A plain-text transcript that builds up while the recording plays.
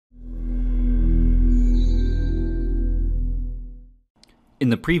In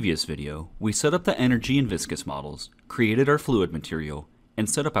the previous video, we set up the energy and viscous models, created our fluid material, and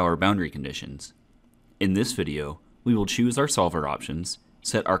set up our boundary conditions. In this video, we will choose our solver options,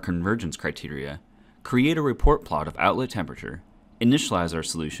 set our convergence criteria, create a report plot of outlet temperature, initialize our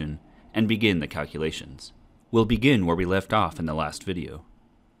solution, and begin the calculations. We'll begin where we left off in the last video.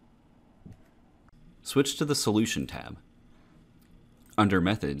 Switch to the Solution tab. Under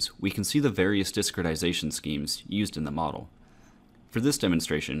Methods, we can see the various discretization schemes used in the model. For this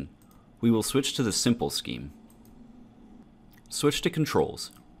demonstration, we will switch to the Simple scheme. Switch to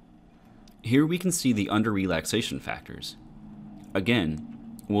Controls. Here we can see the under-relaxation factors.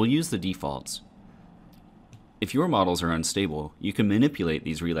 Again, we'll use the defaults. If your models are unstable, you can manipulate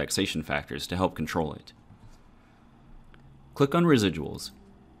these relaxation factors to help control it. Click on Residuals.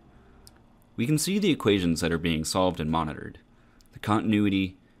 We can see the equations that are being solved and monitored, the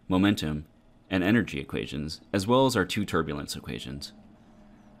continuity, momentum, and energy equations, as well as our two turbulence equations.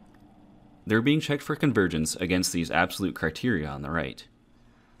 They're being checked for convergence against these absolute criteria on the right.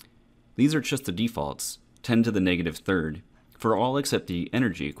 These are just the defaults, 10 to the negative third, for all except the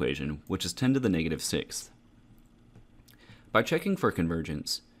energy equation, which is 10 to the negative sixth. By checking for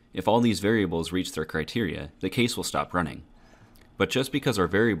convergence, if all these variables reach their criteria, the case will stop running. But just because our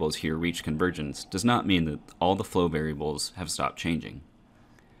variables here reach convergence does not mean that all the flow variables have stopped changing.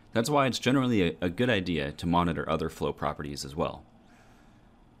 That's why it's generally a good idea to monitor other flow properties as well.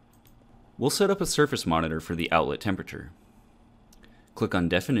 We'll set up a surface monitor for the outlet temperature. Click on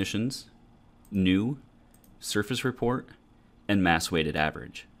Definitions, New, Surface Report, and Mass Weighted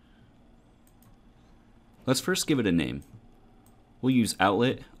Average. Let's first give it a name. We'll use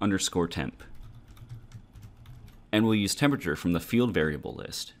outlet_temp. And we'll use temperature from the field variable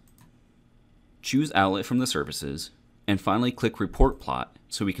list. Choose outlet from the surfaces, and finally click Report Plot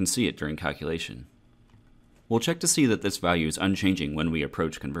so we can see it during calculation. We'll check to see that this value is unchanging when we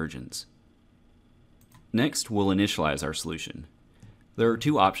approach convergence. Next, we'll initialize our solution. There are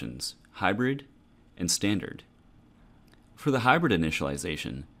two options, hybrid and standard. For the hybrid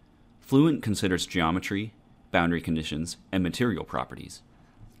initialization, Fluent considers geometry, boundary conditions, and material properties.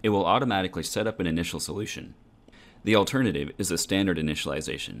 It will automatically set up an initial solution. The alternative is a standard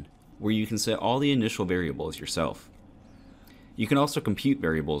initialization, where you can set all the initial variables yourself. You can also compute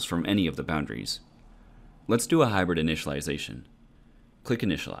variables from any of the boundaries. Let's do a hybrid initialization. Click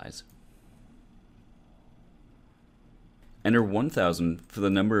Initialize. Enter 1000 for the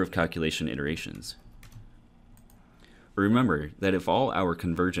number of calculation iterations. Remember that if all our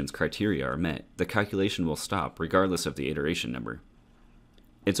convergence criteria are met, the calculation will stop regardless of the iteration number.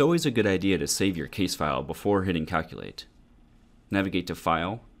 It's always a good idea to save your case file before hitting Calculate. Navigate to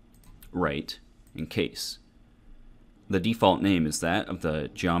File, Write, and Case. The default name is that of the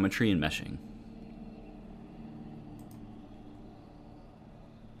geometry and meshing.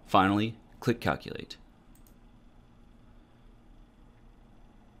 Finally, click Calculate.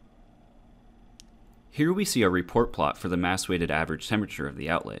 Here we see our report plot for the mass weighted average temperature of the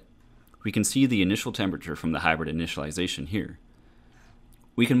outlet. We can see the initial temperature from the hybrid initialization here.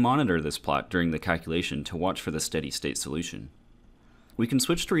 We can monitor this plot during the calculation to watch for the steady state solution. We can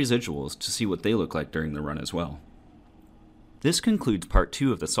switch to residuals to see what they look like during the run as well. This concludes part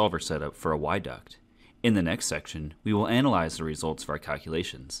 2 of the solver setup for a Y-duct. In the next section, we will analyze the results of our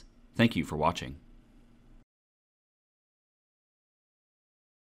calculations. Thank you for watching.